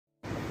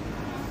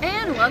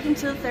And welcome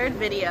to the third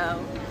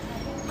video.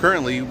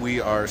 Currently,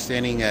 we are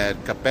standing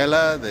at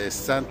Capella de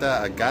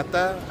Santa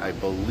Agata. I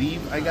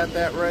believe I got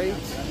that right.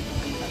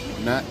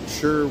 Not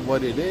sure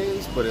what it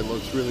is, but it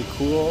looks really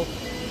cool.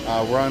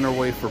 We're on our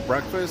way for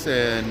breakfast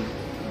and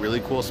really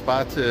cool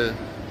spot to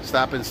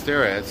stop and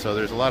stare at. So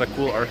there's a lot of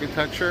cool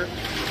architecture.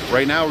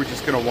 Right now, we're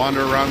just going to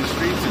wander around the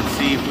streets and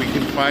see if we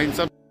can find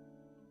something.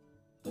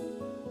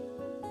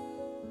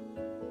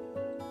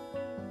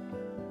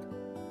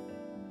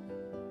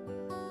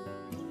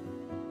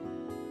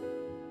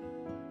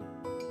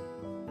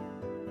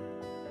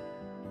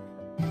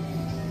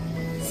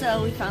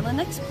 So we found the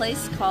next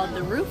place called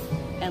The Roof,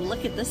 and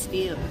look at this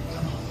view.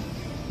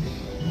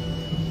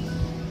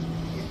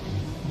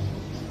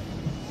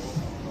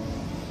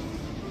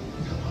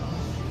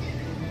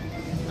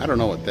 I don't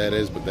know what that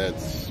is, but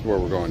that's where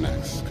we're going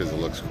next because it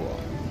looks cool.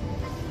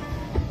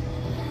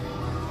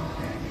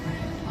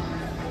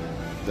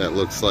 That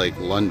looks like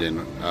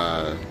London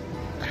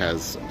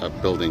has a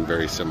building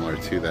very similar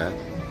to that.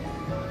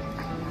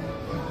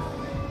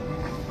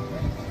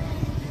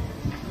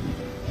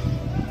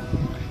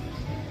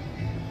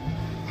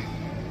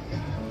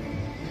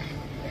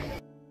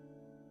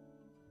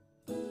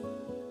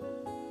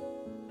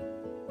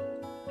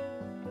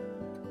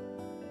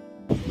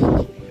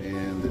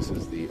 And this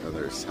is the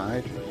other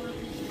side.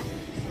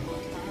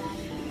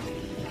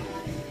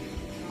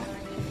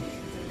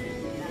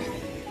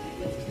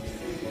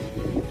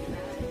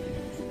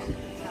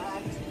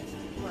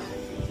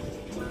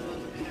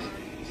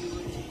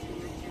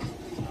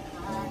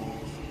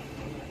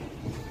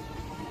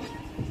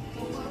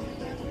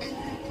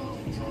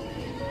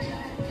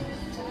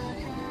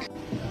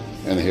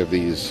 And they have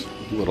these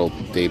little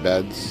day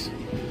beds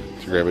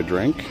to grab a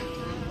drink.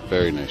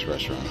 Very nice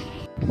restaurant.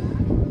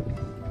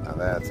 Now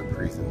that's a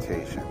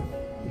presentation.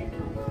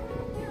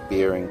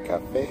 Beer and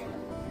cafe.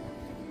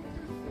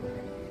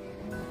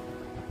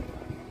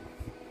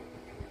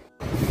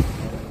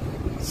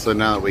 So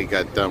now that we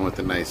got done with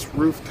the nice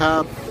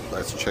rooftop,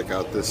 let's check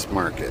out this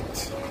market.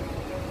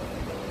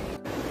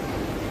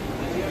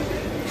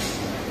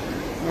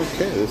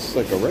 Okay, this is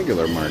like a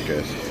regular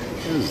market.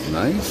 This is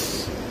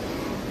nice.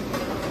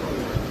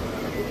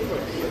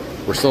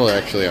 We're still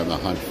actually on the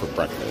hunt for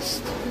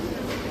breakfast.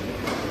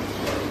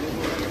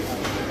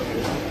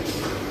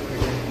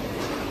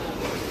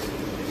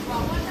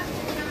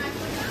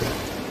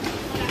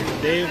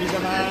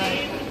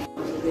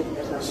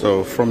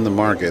 So from the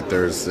market,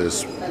 there's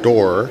this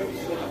door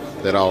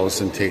that all of a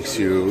sudden takes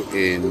you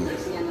in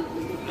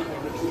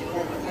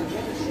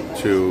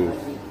to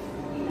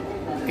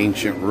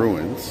ancient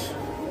ruins.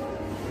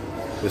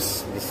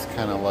 This is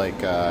kind of like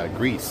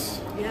Greece,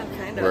 Yeah,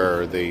 kind of.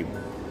 where they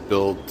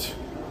built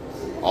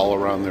all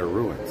around their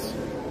ruins.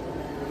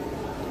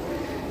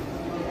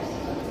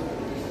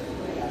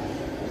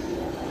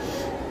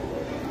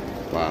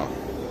 Wow.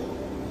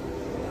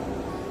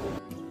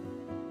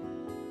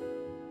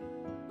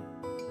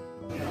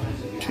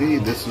 Gee,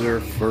 this is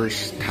our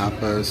first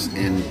tapas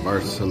in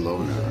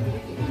Barcelona.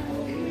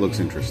 Looks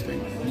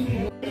interesting.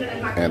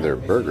 And their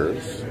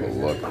burgers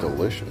look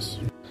delicious.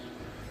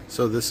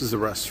 So this is a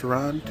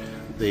restaurant.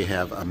 They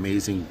have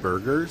amazing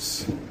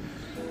burgers.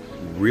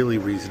 Really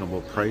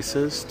reasonable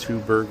prices. 2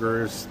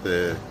 burgers.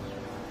 The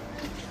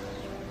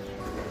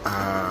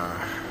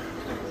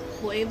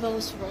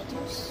Huevos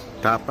rotos.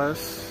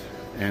 tapas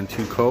and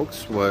 2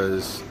 cokes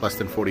was less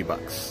than 40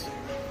 bucks.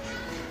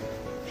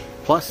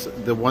 Plus,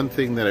 the one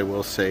thing that I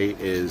will say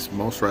is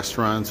most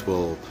restaurants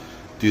will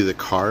do the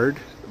card,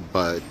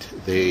 but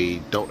they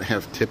don't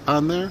have tip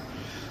on there,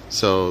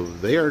 so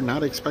they are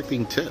not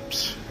expecting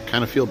tips.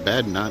 Kind of feel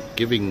bad not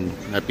being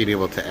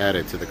able to add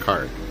it to the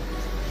card.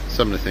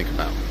 Something to think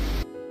about.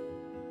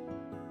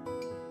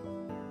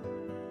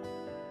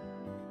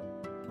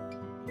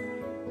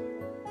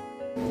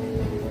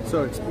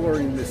 So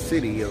exploring the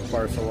city of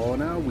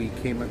Barcelona, we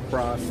came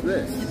across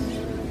this.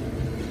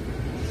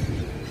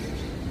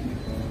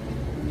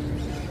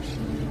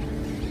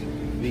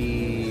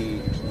 The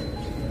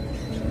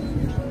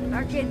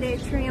Arc de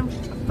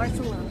Triomphe of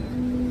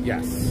Barcelona.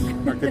 Yes,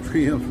 Arc de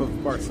Triomphe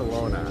of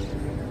Barcelona.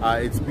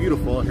 It's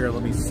beautiful. Here,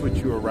 let me switch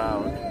you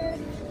around.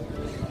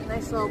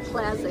 Nice little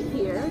plaza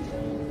here.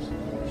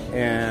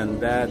 And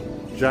that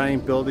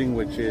giant building,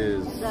 which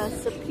is The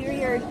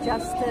Superior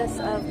Justice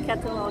of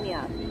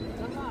Catalonia.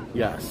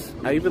 yes.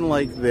 I even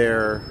like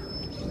their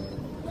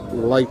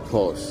light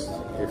post.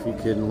 If you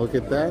can look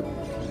at that,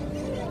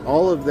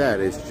 all of that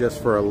is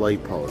just for a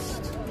light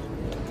post.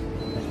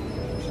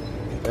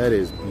 That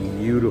is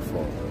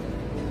beautiful.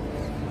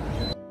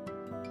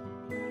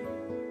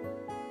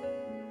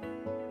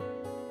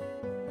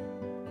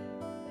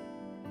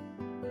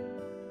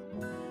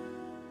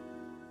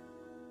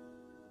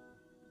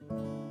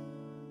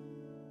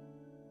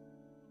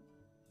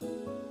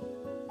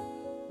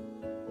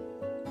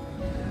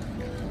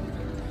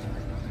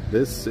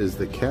 This is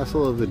the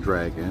Castle of the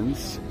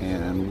Dragons,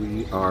 and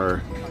we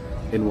are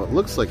in what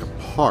looks like a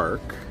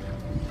park.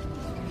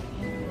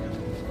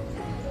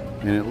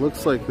 And it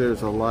looks like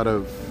there's a lot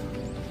of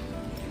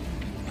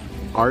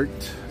art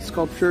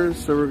sculptures,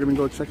 so we're gonna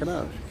go check it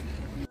out.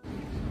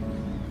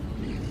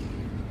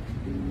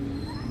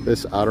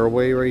 This outer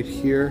way right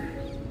here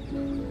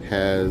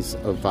has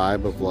a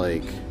vibe of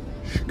like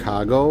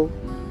Chicago,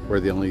 where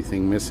the only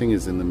thing missing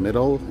is in the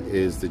middle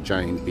is the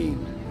giant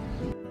bean.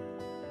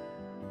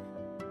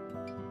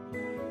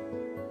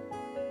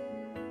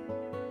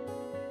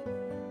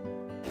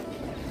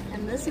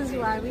 And this is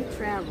why we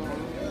travel.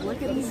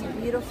 Look at this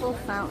beautiful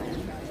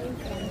fountain.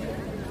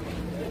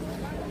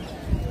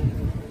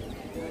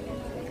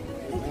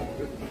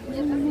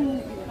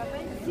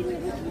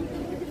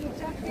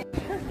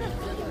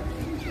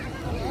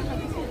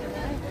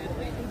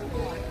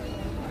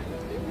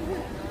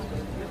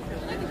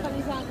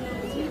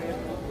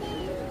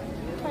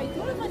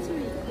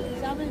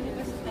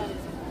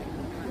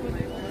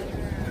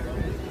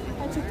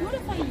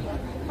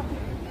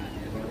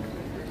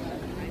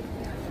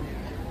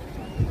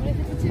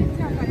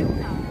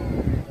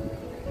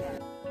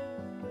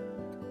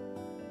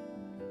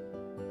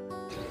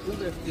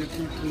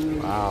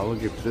 Wow,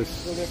 look at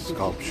this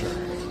sculpture.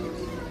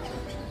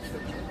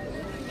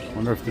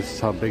 Wonder if this is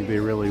how big they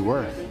really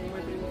were.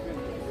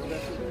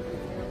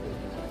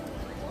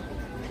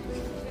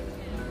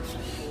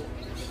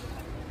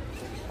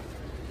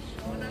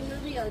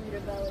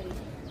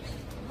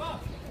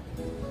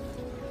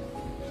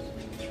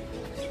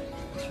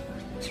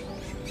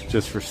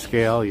 Just for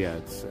scale, yeah,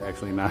 it's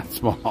actually not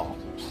small.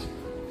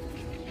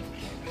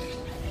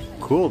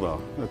 Cool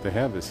though that they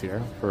have this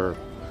here for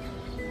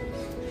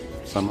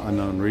some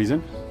unknown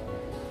reason.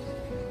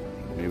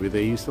 Maybe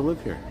they used to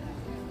live here.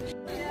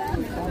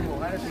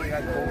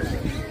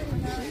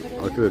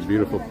 Look at the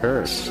beautiful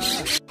parrots.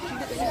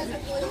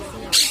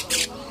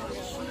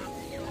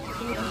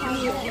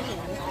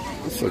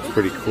 This looks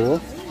pretty cool.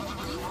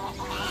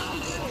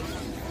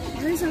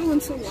 Why is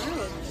everyone so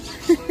loud?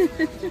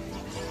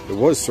 It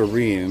was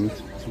serene,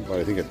 but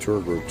I think a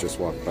tour group just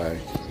walked by.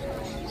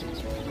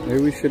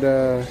 Maybe we should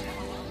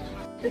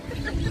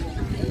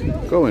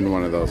go in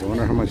one of those. I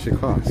wonder how much it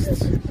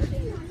costs.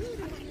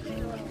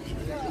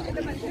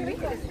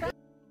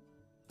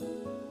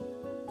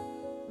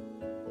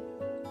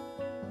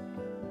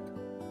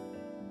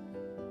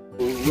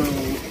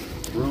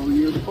 Row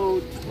your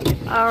boat.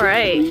 All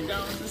right,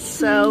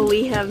 so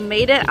we have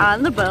made it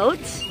on the boat,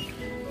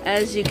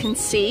 as you can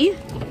see.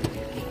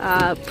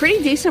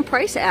 Pretty decent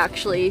price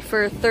actually.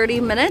 For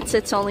 30 minutes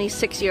it's only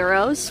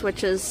 €6,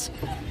 which is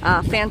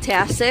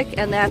fantastic,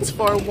 and that's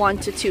for 1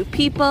 to 2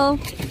 people.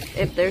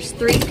 If there's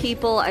 3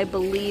 people, I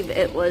believe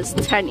it was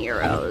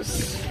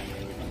 €10.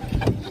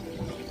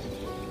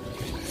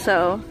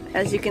 So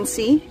as you can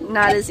see,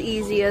 not as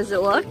easy as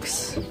it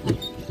looks.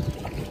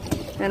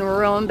 And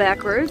we're rowing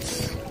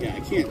backwards. Yeah,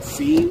 I can't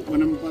see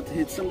when I'm about to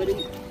hit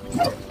somebody.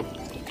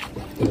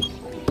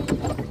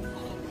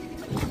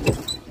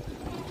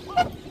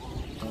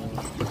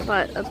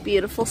 But a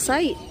beautiful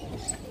sight.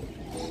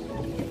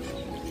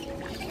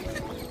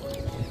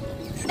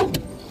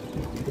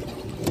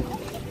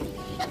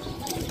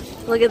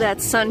 Look at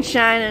that sun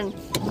shining.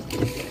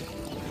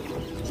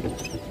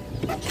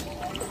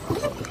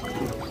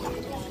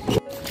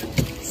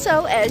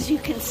 So as you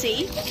can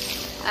see,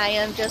 I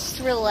am just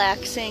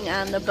relaxing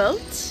on the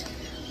boat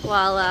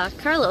while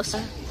Carlos...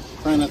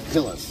 Try not to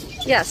kill us.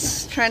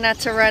 Yes, try not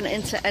to run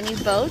into any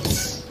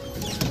boats.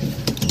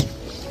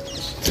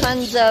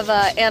 Tons of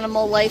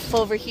animal life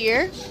over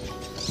here.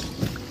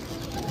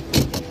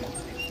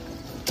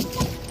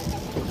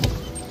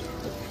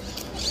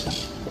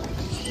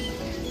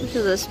 Look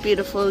at this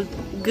beautiful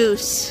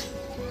goose.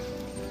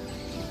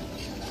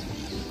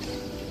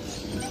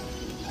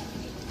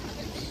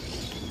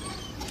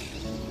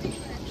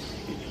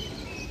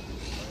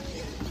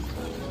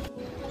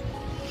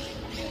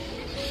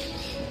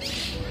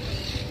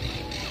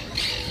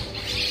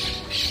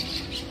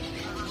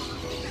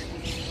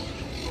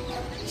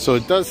 So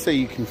it does say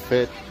you can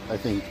fit, I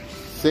think,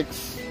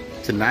 6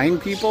 to 9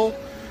 people.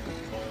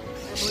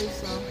 I believe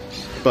so.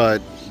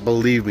 But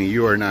believe me,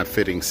 you are not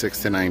fitting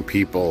 6 to 9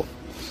 people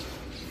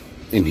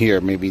in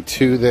here. Maybe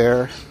 2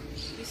 there.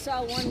 We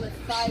saw one with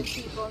 5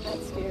 people and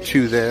that's scary.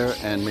 2 there,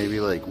 and maybe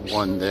like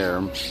 1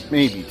 there.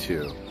 Maybe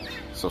 2.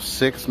 So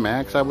 6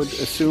 max, I would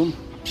assume.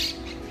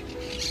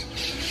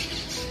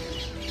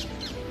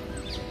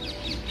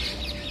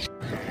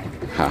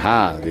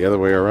 Haha, the other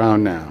way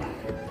around now.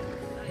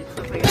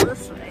 Flipping it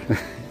this way.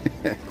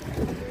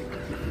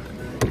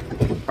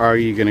 Are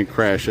you going to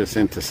crash us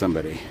into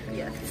somebody?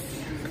 Yes.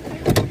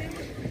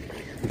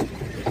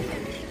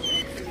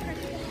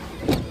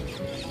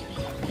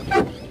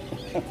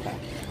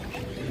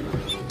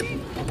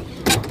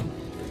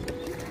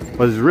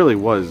 Well, this really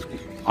was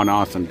an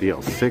awesome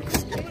deal.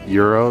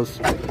 €6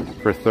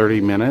 for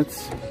 30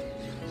 minutes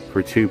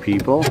for 2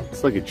 people.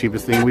 It's like the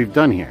cheapest thing we've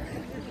done here.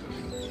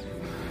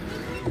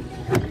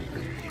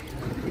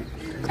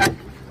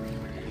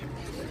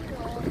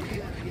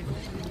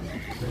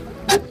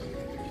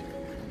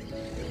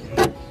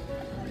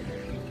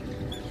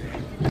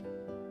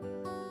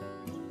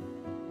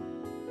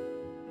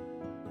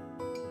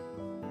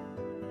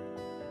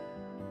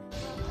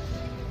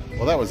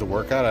 Well, that was a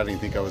workout I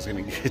didn't think I was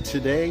going to get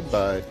today,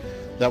 but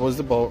that was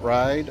the boat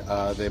ride.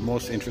 The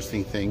most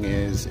interesting thing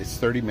is it's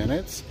 30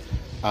 minutes,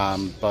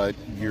 but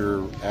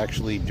you're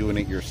actually doing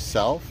it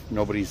yourself.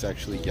 Nobody's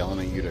actually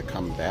yelling at you to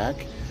come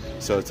back.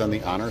 So it's on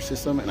the honor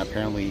system, and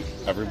apparently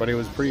everybody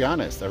was pretty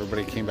honest.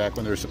 Everybody came back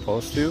when they were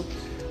supposed to.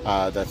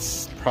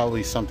 That's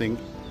probably something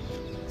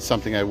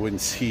I wouldn't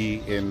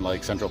see in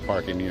like Central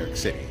Park in New York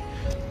City.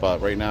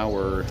 But right now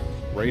we're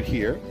right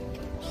here,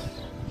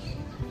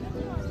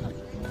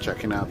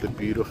 checking out the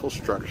beautiful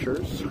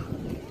structures.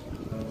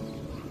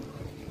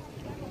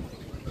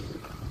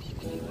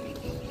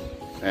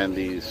 And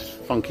these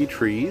funky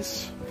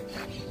trees.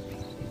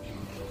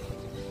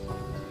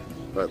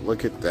 But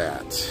look at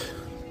that.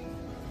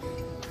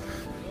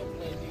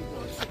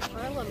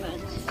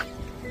 Parliament of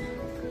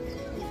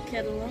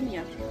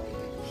Catalonia.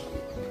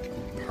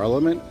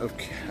 Parliament of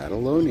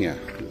Catalonia.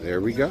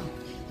 There we go.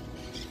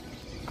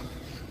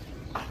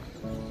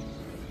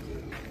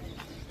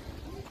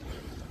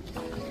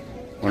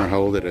 Wonder how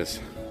old it is.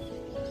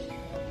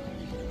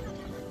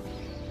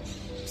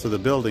 So the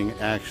building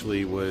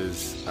actually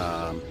was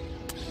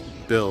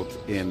built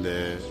in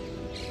the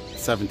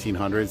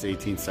 1700s,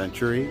 18th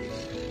century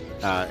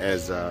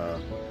as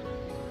a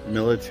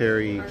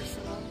military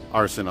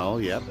arsenal.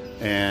 Yep.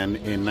 And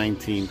in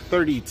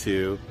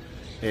 1932,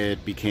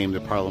 it became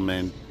the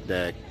Parliament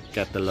de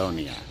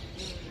Catalonia.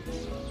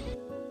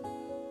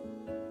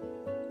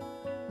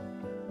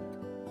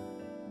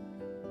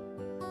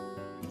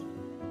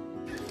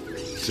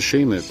 It's a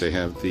shame that they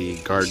have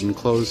the garden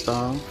closed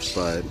off,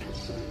 but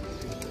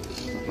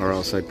or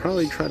else I'd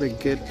probably try to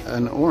get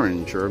an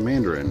orange or a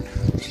mandarin,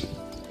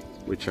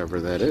 whichever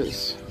that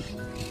is.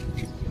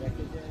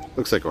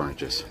 Looks like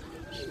oranges.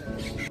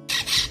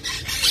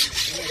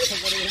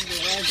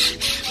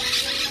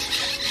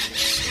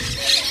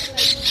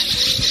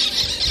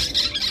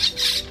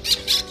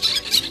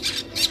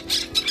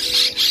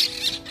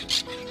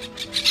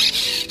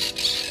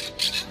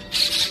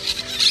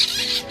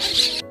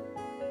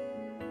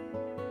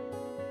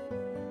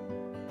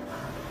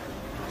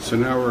 So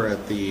now we're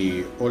at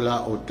the Hola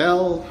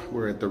Hotel.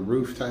 We're at the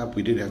rooftop.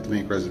 We did have to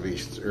make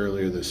reservations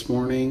earlier this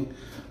morning,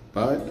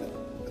 but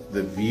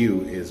the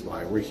view is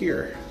why we're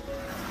here.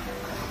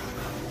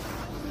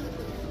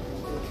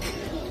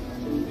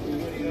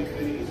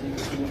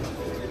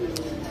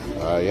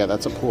 Yeah,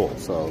 that's a pool,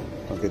 so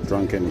I'll get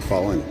drunk and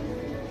fall in.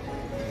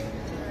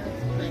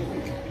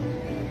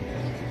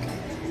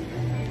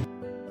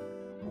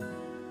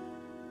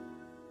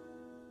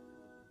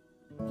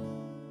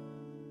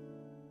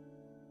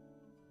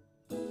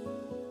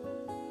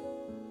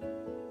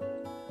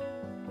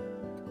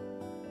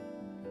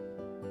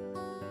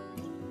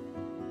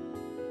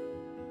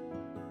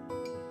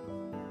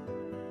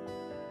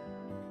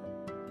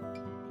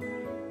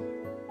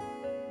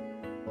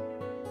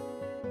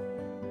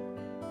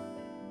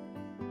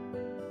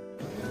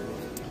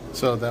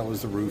 So that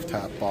was the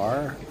rooftop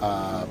bar.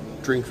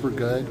 Drinks were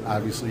good.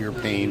 Obviously you're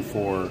paying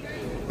for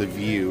the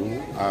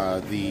view.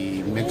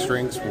 The mixed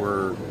drinks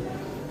were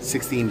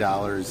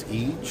 $16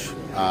 each.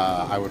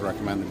 I would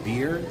recommend the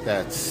beer.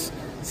 That's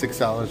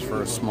 $6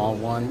 for a small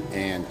one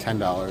and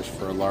 $10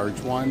 for a large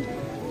one.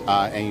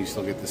 And you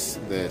still get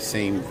the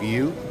same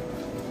view.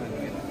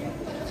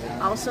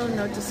 Also,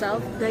 note to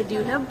self, they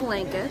do have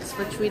blankets,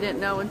 which we didn't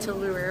know until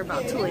we were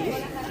about to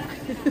leave.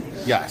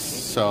 Yes,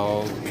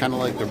 so kind of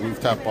like the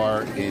rooftop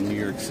bar in New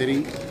York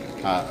City.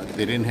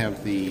 They didn't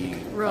have the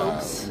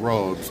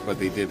robes, but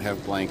they did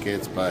have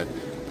blankets, but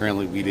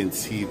apparently we didn't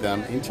see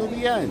them until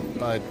the end.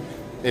 But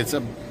it's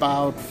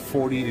about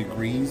 40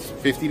 degrees,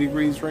 50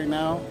 degrees right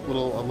now, a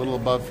little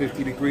above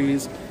 50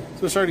 degrees.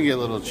 So it's starting to get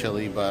a little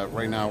chilly, but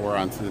right now we're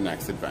on to the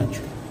next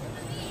adventure.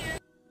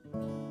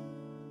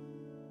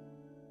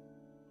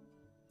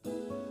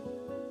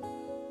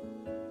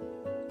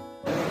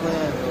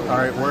 All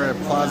right, we're at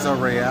Plaza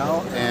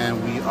Real,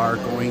 and we are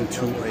going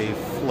to a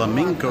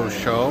flamenco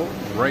show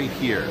right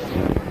here.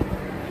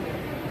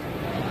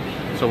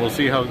 So we'll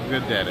see how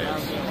good that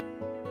is.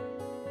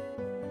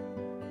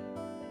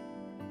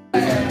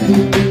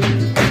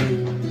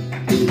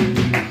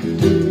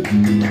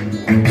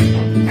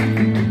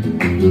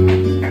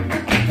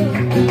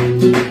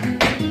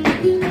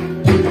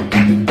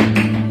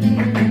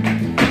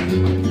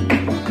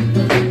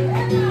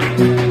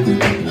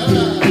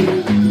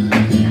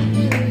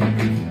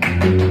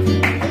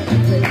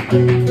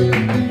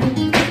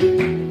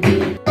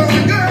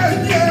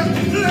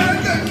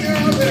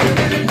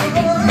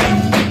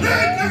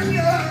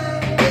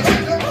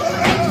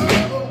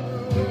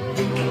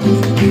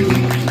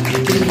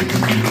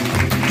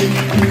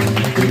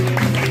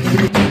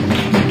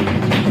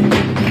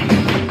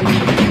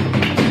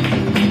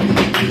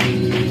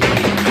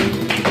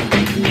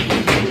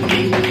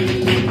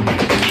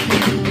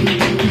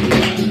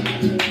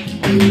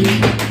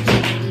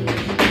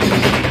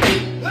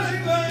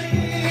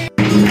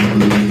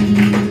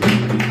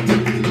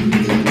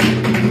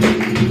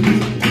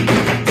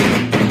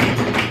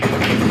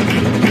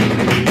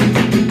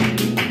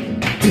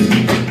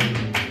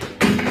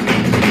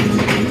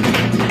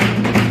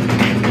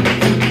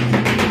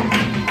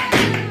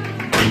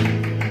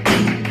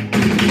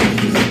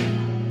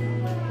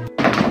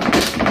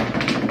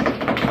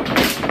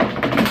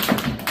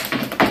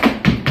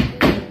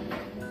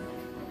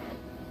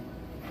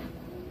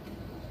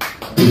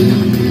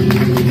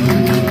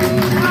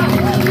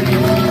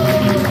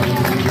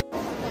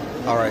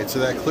 Alright, so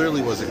that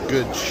clearly was a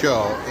good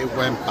show. It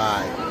went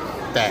by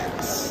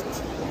fast.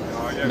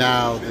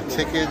 Now, the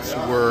tickets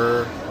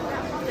were...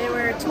 They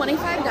were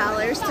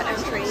 $25 to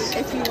entry.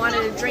 If you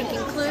wanted a drink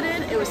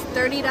included, it was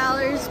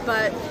 $30,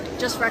 but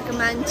just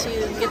recommend to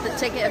get the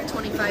ticket of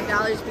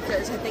 $25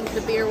 because I think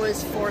the beer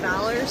was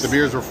 $4. The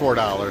beers were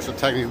 $4, so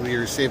technically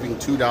you're saving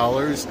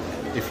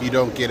 $2 if you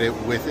don't get it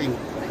with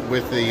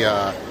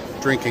the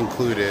drink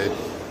included.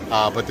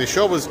 But the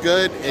show was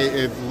good.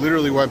 It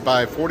literally went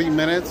by 40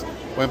 minutes,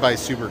 went by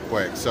super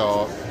quick.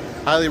 So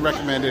highly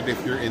recommend it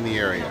if you're in the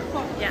area.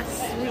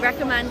 Yes, we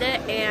recommend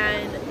it,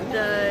 and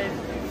the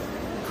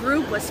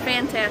group was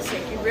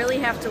fantastic. You really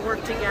have to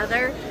work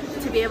together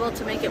to be able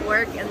to make it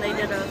work, and they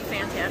did a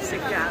fantastic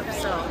job.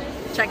 So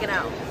check it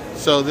out.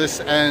 So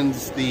this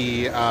ends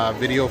the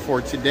video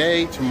for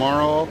today.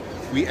 Tomorrow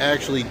we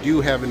actually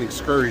do have an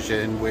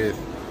excursion with,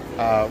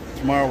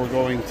 tomorrow we're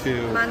going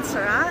to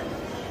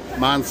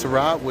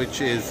Montserrat,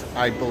 which is,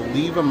 I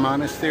believe, a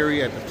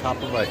monastery at the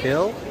top of a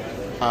hill.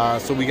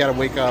 So we got to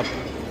wake up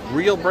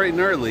real bright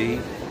and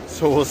early.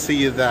 So we'll see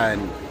you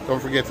then.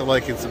 Don't forget to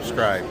like and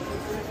subscribe.